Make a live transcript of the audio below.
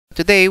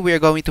Today, we are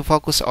going to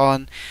focus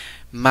on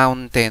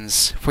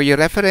mountains. For your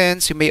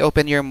reference, you may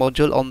open your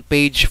module on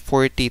page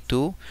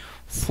 42,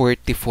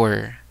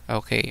 44.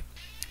 Okay.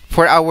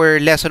 For our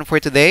lesson for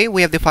today,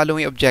 we have the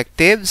following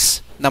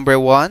objectives. Number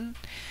 1,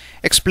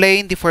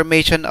 explain the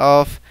formation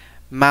of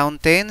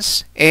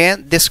mountains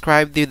and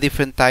describe the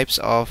different types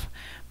of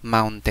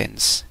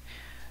mountains.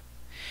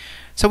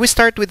 So we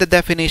start with the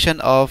definition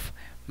of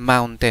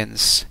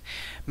mountains.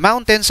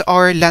 Mountains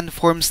are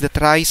landforms that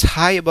rise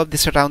high above the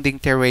surrounding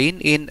terrain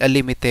in a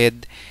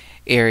limited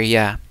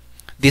area.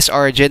 These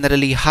are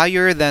generally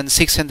higher than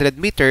 600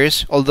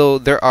 meters, although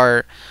there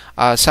are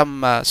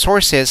some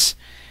sources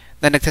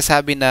na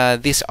nagsasabi na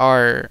these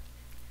are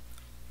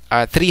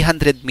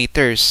 300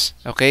 meters.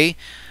 Okay?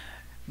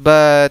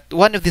 But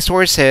one of the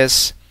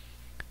sources,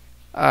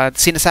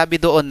 sinasabi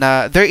doon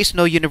na there is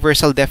no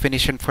universal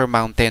definition for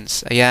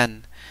mountains.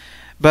 Ayan.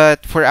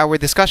 But for our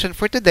discussion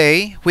for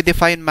today, we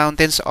define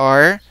mountains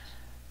are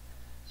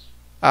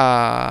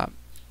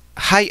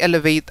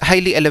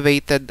highly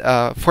elevated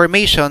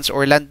formations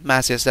or land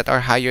masses that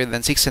are higher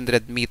than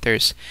 600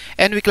 meters.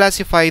 And we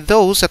classify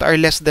those that are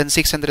less than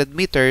 600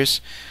 meters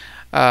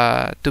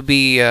to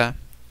be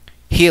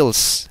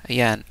hills.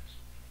 Ayan.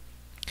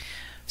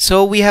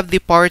 So we have the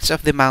parts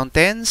of the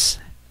mountains.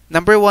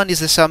 Number 1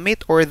 is the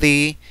summit or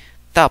the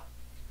top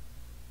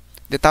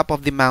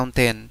of the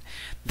mountain.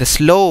 The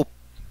slope.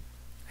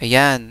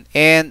 Ayan.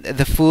 And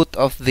the foot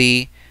of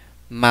the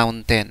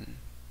mountain.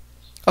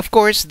 Of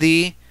course,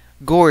 the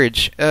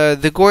gorge.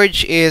 The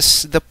gorge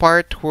is the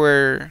part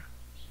where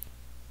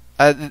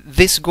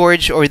this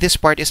gorge or this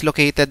part is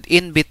located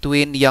in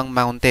between young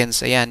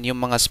mountains. Ayan,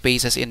 yung mga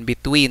spaces in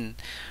between.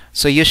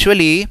 So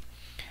usually,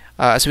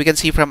 as we can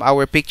see from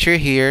our picture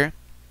here,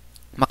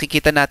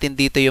 makikita natin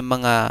dito yung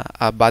mga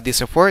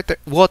bodies of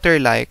water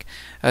like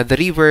the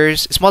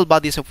rivers, small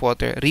bodies of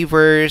water,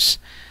 rivers.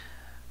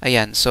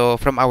 Ayan, so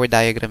from our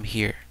diagram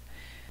here.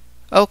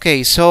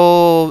 Okay,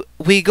 so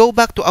we go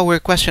back to our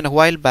question a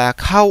while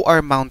back. How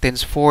are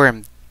mountains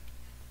formed?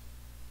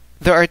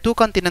 There are two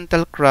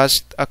continental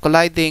crusts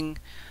colliding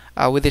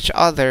with each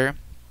other,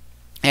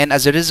 and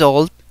as a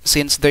result,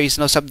 since there is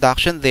no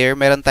subduction there,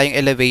 meron tayong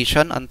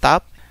elevation on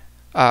top.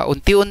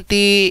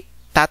 Unti-unti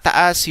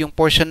tataas yung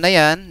portion na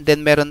yan,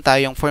 then meron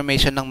tayong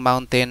formation ng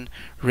mountain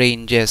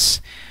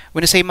ranges.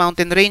 When you say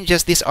mountain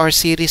ranges, these are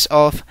series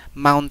of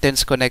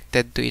mountains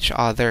connected to each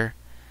other.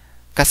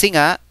 Kasi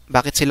nga,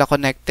 bakit sila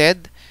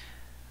connected?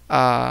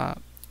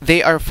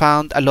 They are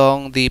found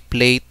along the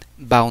plate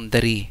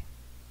boundary.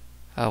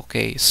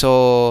 Okay,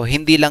 so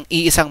hindi lang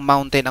iisang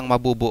mountain ang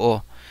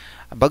mabubuo.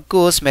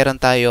 Bagkus,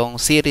 meron tayong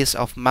series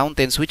of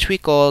mountains which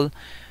we call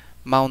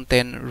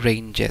mountain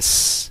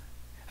ranges.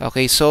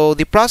 Okay, so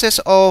the process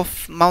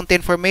of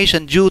mountain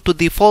formation due to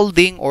the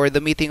folding or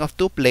the meeting of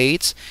two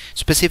plates,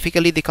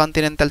 specifically the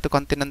continental to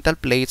continental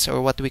plates, or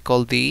what we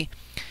call the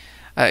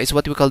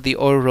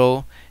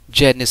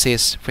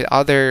orogenesis. For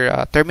other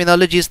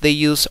terminologies, they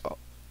use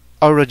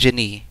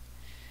orogeny.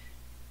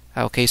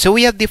 Okay, so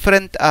we have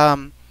different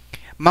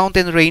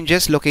mountain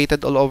ranges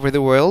located all over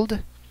the world.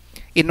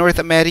 In North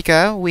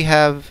America, we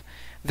have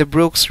the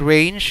Brooks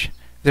Range,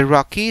 the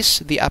Rockies,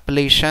 the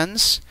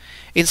Appalachians.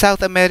 In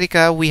South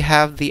America, we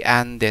have the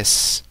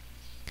Andes.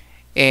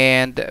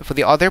 And for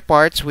the other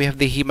parts, we have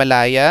the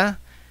Himalaya,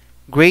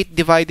 Great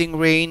Dividing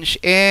Range,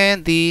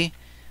 and the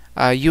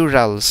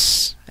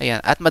Urals. Ayan,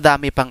 at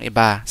madami pang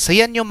iba. So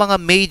yan yung mga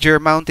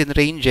major mountain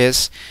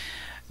ranges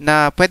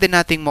na pwede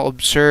nating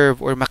ma-observe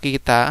or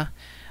makita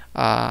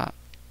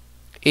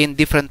in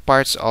different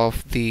parts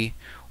of the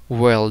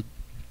world.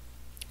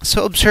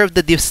 So observe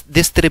the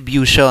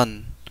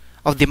distribution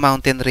of the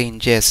mountain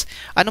ranges.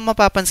 Anong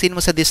mapapansin mo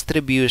sa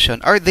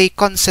distribution? Are they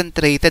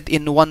concentrated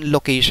in one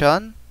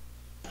location?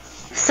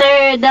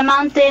 Sir, the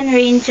mountain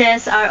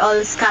ranges are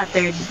all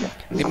scattered.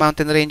 The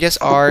mountain ranges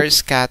are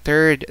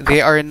scattered. They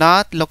are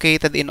not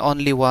located in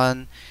only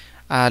one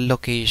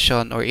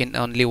location or in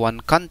only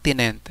one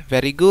continent.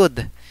 Very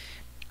good.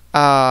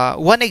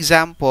 One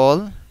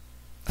example,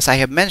 as I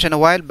have mentioned a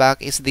while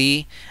back, is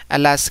the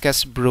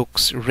Alaska's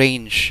Brooks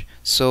Range.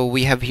 So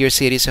we have here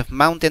series of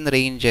mountain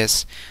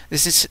ranges.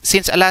 This is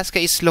since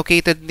Alaska is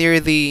located near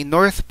the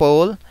North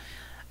Pole.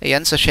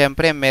 Ayan, so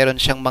syempre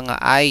meron siyang mga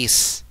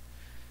ice.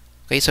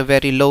 Okay, so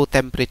very low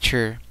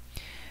temperature.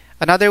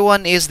 Another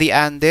one is the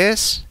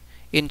Andes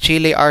in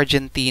Chile,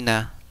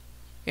 Argentina.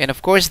 And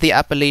of course, the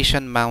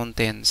Appalachian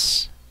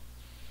Mountains.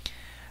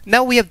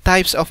 Now we have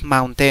types of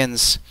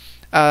mountains.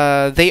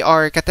 They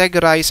are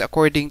categorized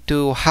according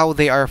to how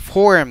they are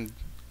formed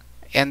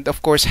and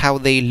of course how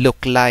they look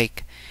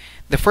like.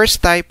 The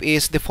first type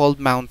is the fold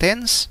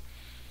mountains.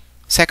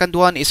 Second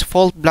one is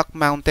fault block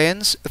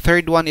mountains.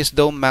 Third one is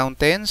dome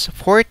mountains.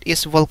 Fourth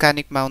is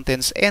volcanic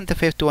mountains. And the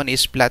fifth one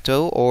is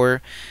plateau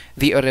or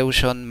the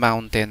erosion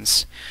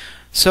mountains.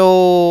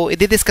 So,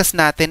 i-discuss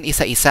natin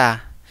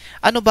isa-isa.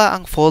 Ano ba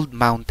ang fold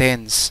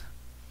mountains?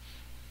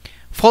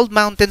 Fold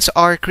mountains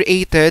are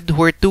created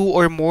where two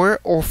or more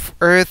of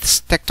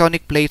Earth's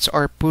tectonic plates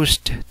are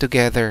pushed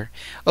together,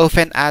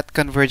 often at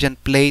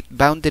convergent plate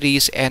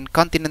boundaries and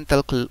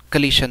continental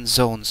collision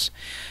zones.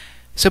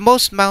 So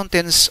most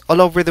mountains all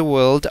over the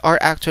world are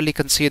actually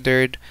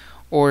considered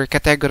or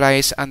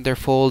categorized under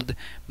fold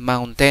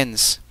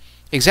mountains.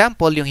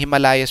 Example, yung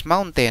Himalayas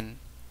Mountain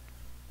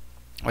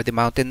or the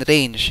mountain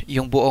range,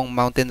 yung buong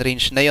mountain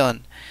range na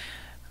yon.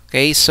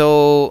 Okay,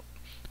 so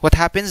what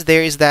happens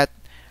there is that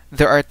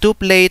there are two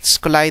plates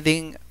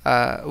colliding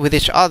with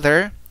each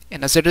other,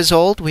 and as a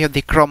result, we have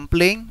the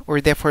crumpling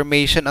or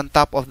deformation on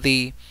top of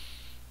the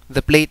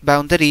plate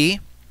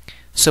boundary.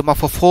 So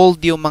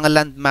mafo-fold yung mga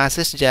land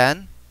masses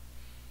dyan.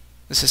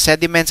 So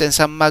sediments and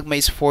some magma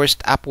is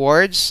forced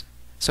upwards.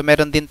 So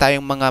meron din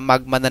tayong mga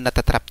magma na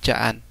natatrap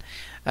dyan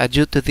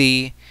due to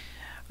the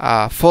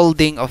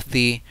folding of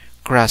the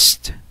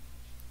crust.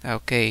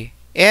 Okay.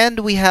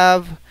 And we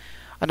have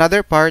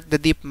another part, the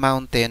deep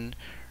mountain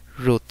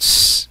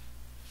roots.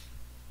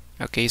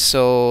 Okay,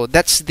 so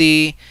that's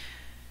the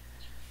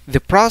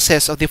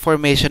process of the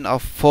formation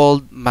of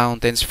fold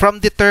mountains. From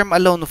the term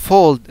alone,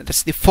 fold,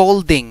 that's the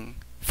folding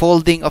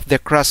of the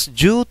crust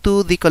due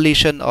to the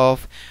collision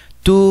of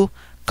two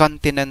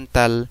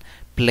continental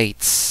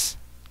plates.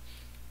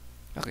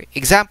 Okay,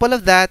 example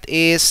of that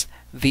is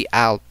the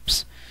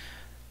Alps.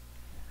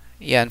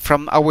 Yan,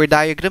 from our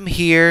diagram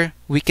here,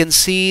 we can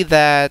see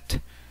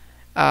that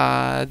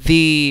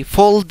the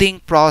folding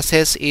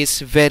process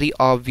is very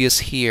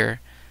obvious here.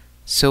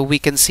 So we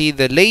can see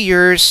the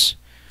layers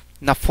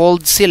na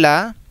fold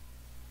sila.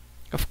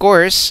 Of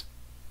course,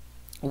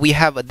 we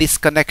have a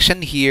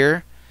disconnection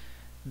here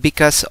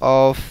because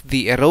of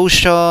the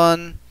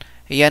erosion,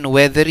 ayan,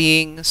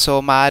 weathering.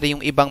 So maaari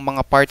yung ibang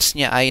mga parts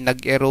niya ay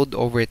nag-erode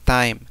over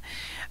time.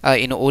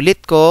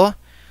 Inuulit ko,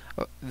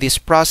 this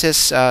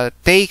process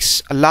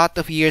takes a lot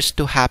of years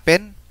to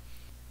happen.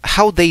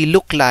 How they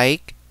look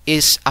like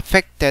is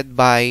affected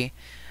by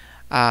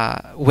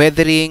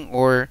weathering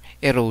or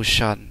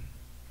erosion.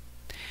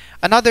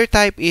 Another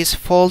type is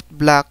fault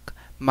block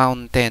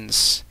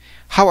mountains.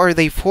 How are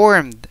they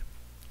formed?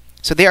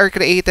 So they are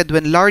created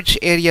when large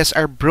areas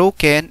are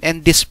broken and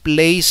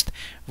displaced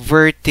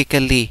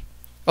vertically,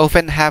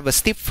 often have a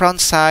steep front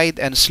side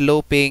and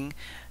sloping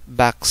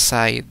back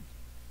side.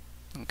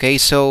 Okay,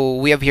 so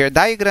we have here a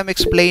diagram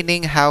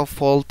explaining how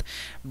fault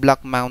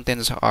block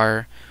mountains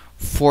are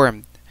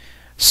formed.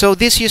 So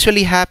this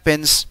usually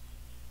happens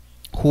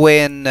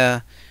when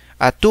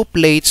two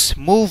plates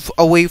move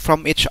away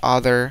from each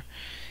other.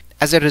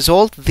 As a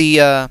result,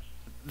 the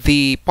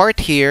part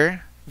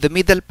here, the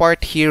middle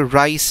part here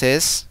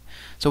rises.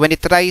 So when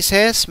it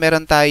rises,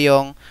 meron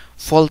tayong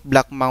fault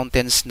block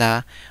mountains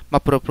na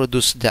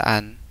maproproduce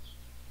daan.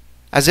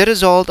 As a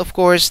result, of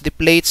course, the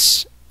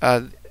plates,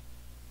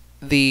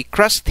 the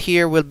crust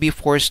here will be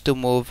forced to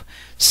move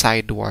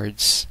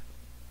sidewards.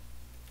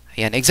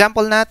 Ayan,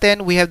 example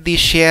natin, we have the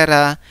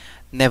Sierra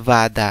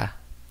Nevada.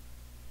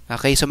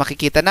 Okay, so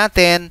makikita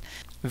natin,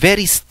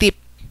 very steep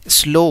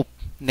slope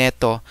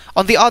neto.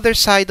 On the other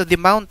side of the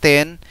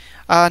mountain,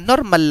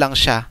 normal lang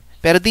siya.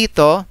 Pero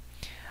dito,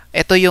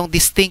 ito yung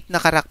distinct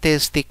na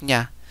characteristic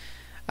niya,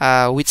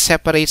 which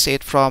separates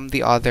it from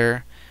the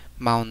other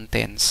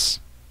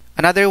mountains.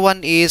 Another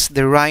one is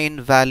the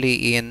Rhine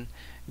Valley in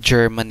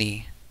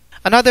Germany.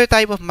 Another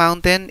type of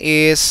mountain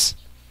is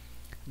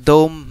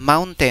dome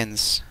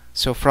mountains.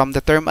 So from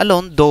the term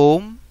alone,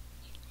 dome,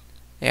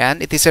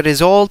 and it is a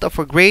result of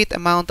a great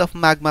amount of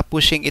magma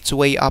pushing its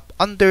way up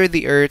under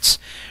the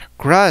Earth's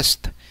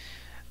crust.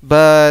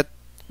 But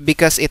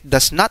because it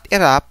does not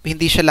erupt,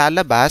 hindi siya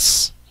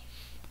lalabas,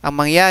 ang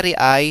mangyari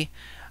ay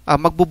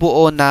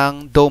magbubuo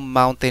ng dome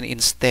mountain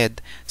instead.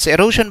 So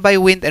erosion by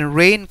wind and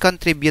rain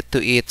contribute to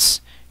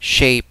its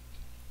shape.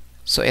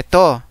 So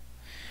ito.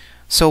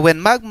 So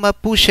when magma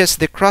pushes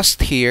the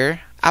crust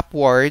here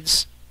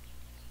upwards,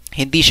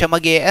 hindi siya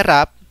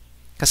mag-e-erupt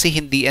kasi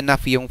hindi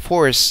enough yung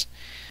force.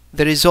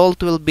 The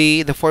result will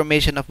be the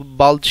formation of a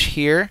bulge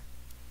here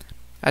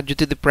due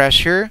to the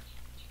pressure.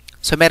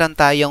 So meron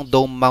tayong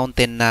dome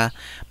mountain na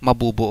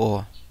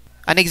mabubuo.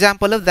 An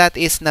example of that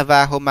is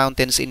Navajo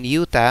Mountains in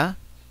Utah.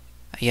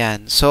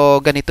 Ayan.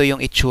 So ganito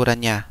yung itsura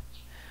niya.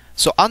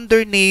 So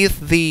underneath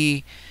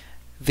the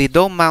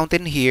dome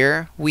mountain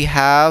here, we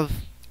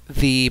have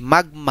the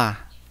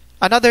magma.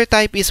 Another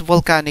type is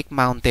volcanic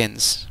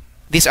mountains.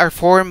 These are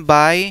formed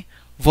by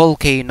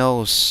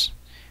volcanoes.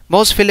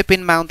 Most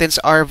Philippine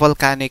mountains are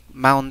volcanic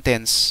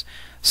mountains.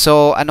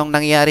 So anong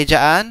nangyayari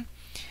dyan?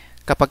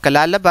 Kapag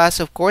kalalabas,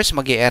 of course,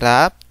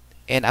 mag-e-erupt.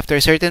 And after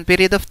a certain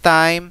period of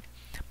time,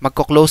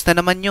 magko-close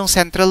na naman yung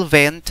central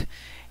vent.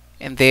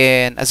 And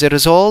then, as a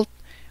result,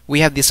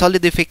 we have the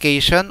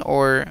solidification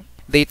or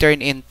they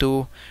turn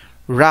into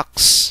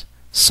rocks,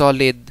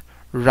 solid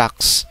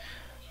rocks.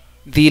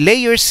 The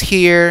layers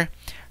here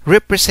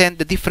represent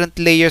the different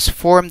layers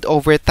formed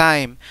over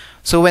time.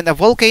 So when a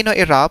volcano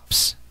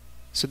erupts,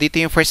 so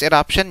dito yung first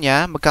eruption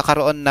niya,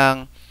 magkakaroon ng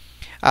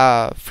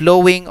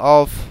flowing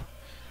of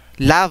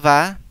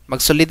lava,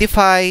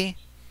 mag-solidify,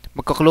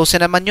 magko-close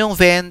na naman yung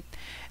vent,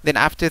 Then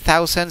after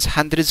thousands,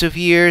 hundreds of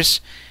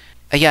years,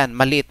 ayan,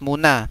 maliit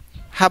muna.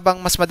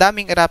 Habang mas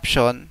madaming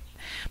eruption,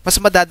 mas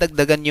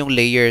madadagdagan yung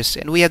layers,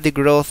 and we have the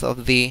growth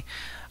of the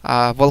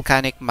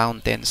volcanic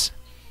mountains.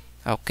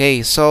 Okay,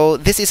 so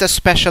this is a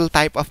special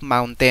type of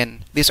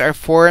mountain. These are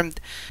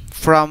formed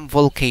from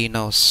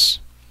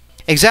volcanoes.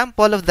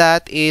 Example of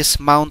that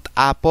is Mount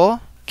Apo,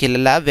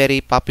 kilala,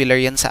 very popular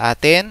yan sa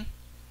atin,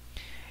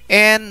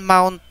 and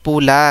Mount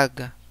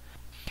Pulag.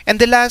 And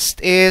the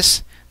last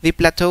is the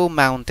Plateau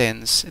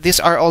Mountains.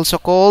 These are also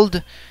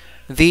called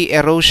the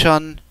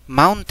erosion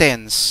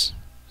mountains.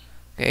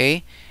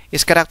 Okay,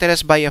 is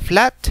characterized by a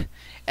flat,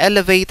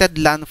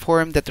 elevated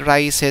landform that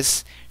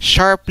rises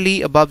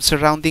sharply above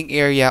surrounding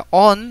area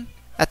on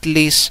at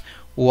least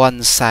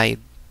one side.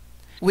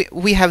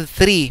 We have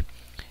three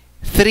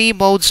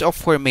modes of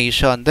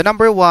formation. The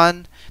number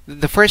one,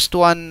 the first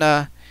one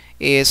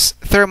is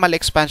thermal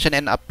expansion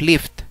and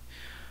uplift.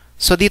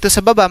 So dito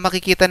sa baba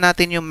makikita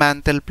natin yung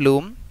mantle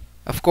plume.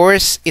 Of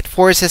course, it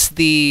forces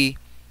the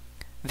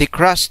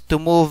crust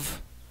to move,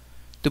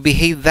 to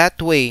behave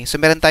that way. So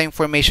meron tayong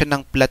formation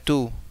ng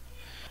plateau.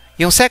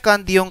 Yung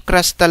second, yung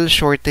crustal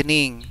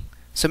shortening.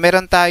 So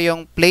meron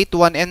tayong plate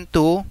 1 and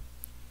 2.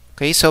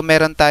 Okay, so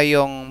meron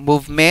tayong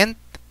movement.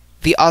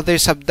 The other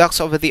subducts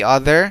over the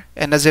other,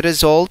 and as a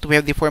result, we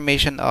have the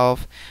formation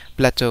of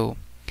plateau.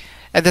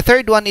 And the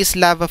third one is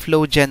lava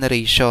flow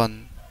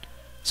generation.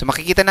 So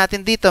makikita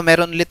natin dito,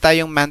 meron ulit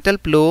tayong mantle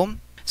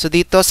plume. So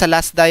dito sa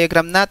last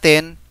diagram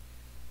natin,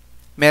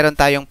 meron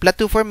tayong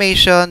plateau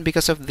formation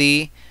because of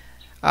the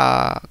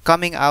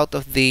coming out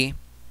of the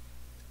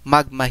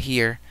magma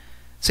here.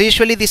 So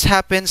usually this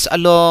happens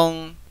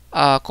along,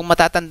 kung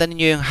matatandaan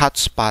niyo yung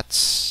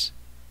hotspots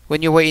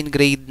when you were in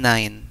grade 9.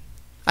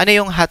 Ano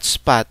yung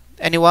hotspot?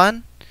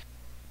 Anyone?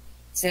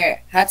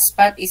 Sir,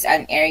 hotspot is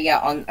an area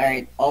on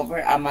Earth over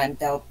a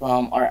mantle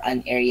plume or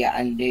an area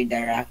under the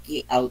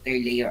rocky outer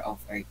layer of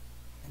Earth.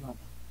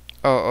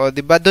 Oo, 'di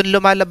ba? Doon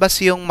lumalabas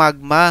yung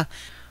magma.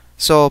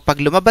 So,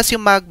 pag lumabas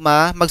yung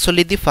magma,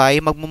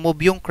 mag-solidify,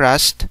 magmo-move yung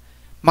crust,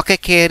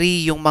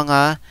 maki-carry yung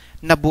mga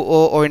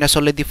nabuo or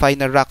na-solidify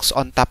na rocks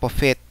on top of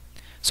it.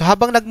 So,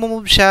 habang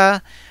nagmo-move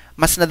siya,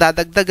 mas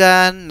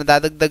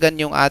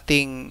nadadagdagan yung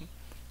ating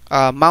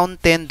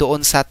mountain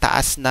doon sa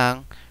taas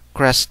ng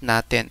crust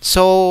natin.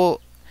 So,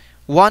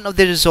 one of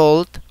the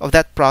result of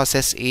that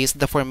process is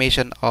the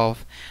formation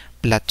of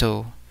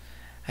plateau.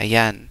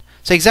 Ayan.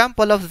 So,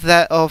 example of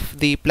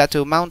the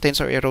plateau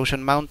mountains or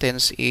erosion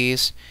mountains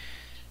is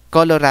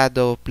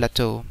Colorado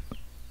Plateau.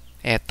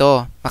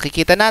 Eto,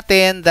 makikita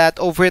natin that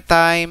over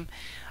time,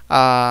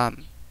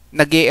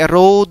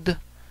 nag-erode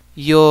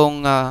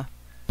yung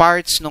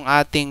parts ng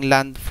ating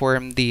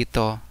landform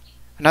dito.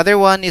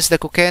 Another one is the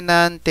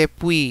Cuquenan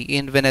Tepuy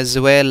in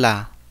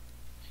Venezuela.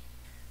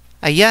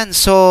 Ayan,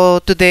 so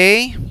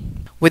today,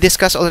 we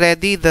discussed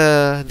already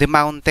the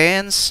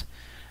mountains,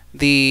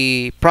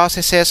 the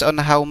processes on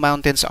how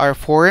mountains are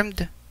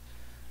formed.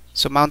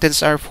 So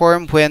mountains are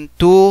formed when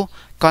two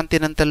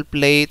continental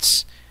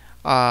plates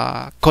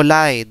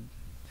collide.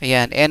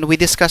 Ayan, and we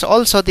discussed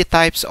also the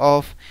types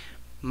of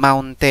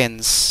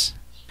mountains.